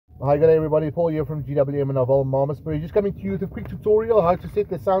Hi, good day everybody, Paul here from GWM and Haval Malmesbury. Just coming to you with a quick tutorial how to set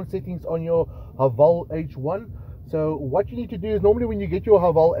the sound settings on your Haval H1. So what you need to do is, normally when you get your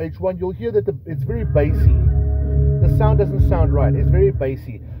Haval H1, you'll hear that it's very bassy. The sound doesn't sound right, it's very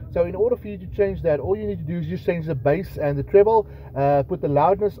bassy. So in order for you to change that, all you need to do is just change the bass and the treble, put the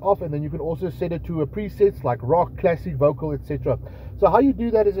loudness off, and then you can also set it to a presets like rock, classic, vocal, etc. So how you do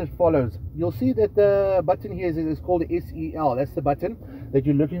that is as follows. You'll see that the button here is called the SEL. That's the button that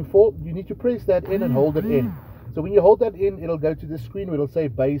you're looking for. You need to press that in and hold it in. So when you hold that in, it'll go to the screen where it'll say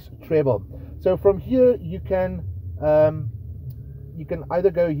bass, treble. So from here you can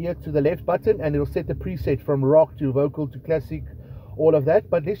either go here to the left button and it'll set the preset from rock to vocal to classic, all of that,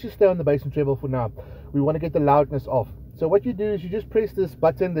 but let's just stay on the bass and treble for now. We want to get the loudness off. So what you do is you just press this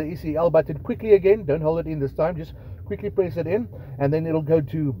button, the SEL button, quickly again. Don't hold it in this time, just quickly press it in, and then it'll go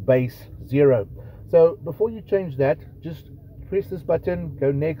to bass 0. So before you change that, just press this button,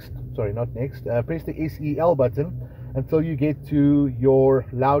 go next, sorry, not next, press the SEL button until you get to your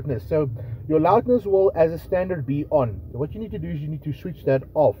loudness. So your loudness will as a standard be on. What you need to do is you need to switch that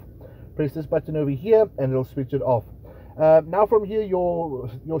off. Press this button over here and it'll switch it off. Now from here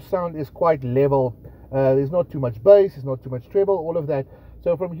your sound is quite level. There's not too much bass, there's not too much treble, all of that.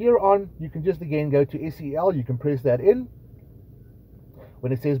 So from here on you can just again go to SEL, you can press that in.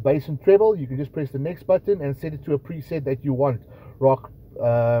 When it says bass and treble, you can just press the next button and set it to a preset that you want. Rock,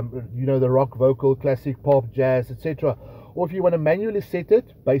 the rock, vocal, classic, pop, jazz, etc. Or if you want to manually set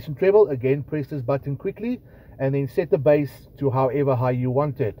it, bass and treble, again press this button quickly and then set the bass to however high you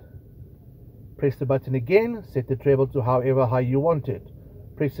want it. Press the button again, set the treble to however high you want it.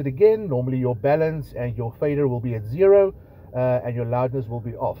 Press it again, normally your balance and your fader will be at 0 and your loudness will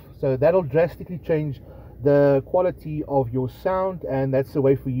be off. So that'll drastically change the quality of your sound, and that's the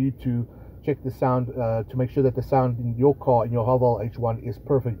way for you to check the sound, to make sure that the sound in your car, in your Haval H1, is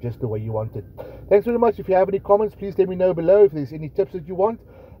perfect just the way you want it. Thanks very much. If you have any comments, please let me know below. If there's any tips that you want,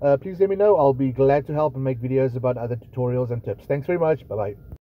 please let me know. I'll be glad to help and make videos about other tutorials and tips. Thanks very much. Bye bye.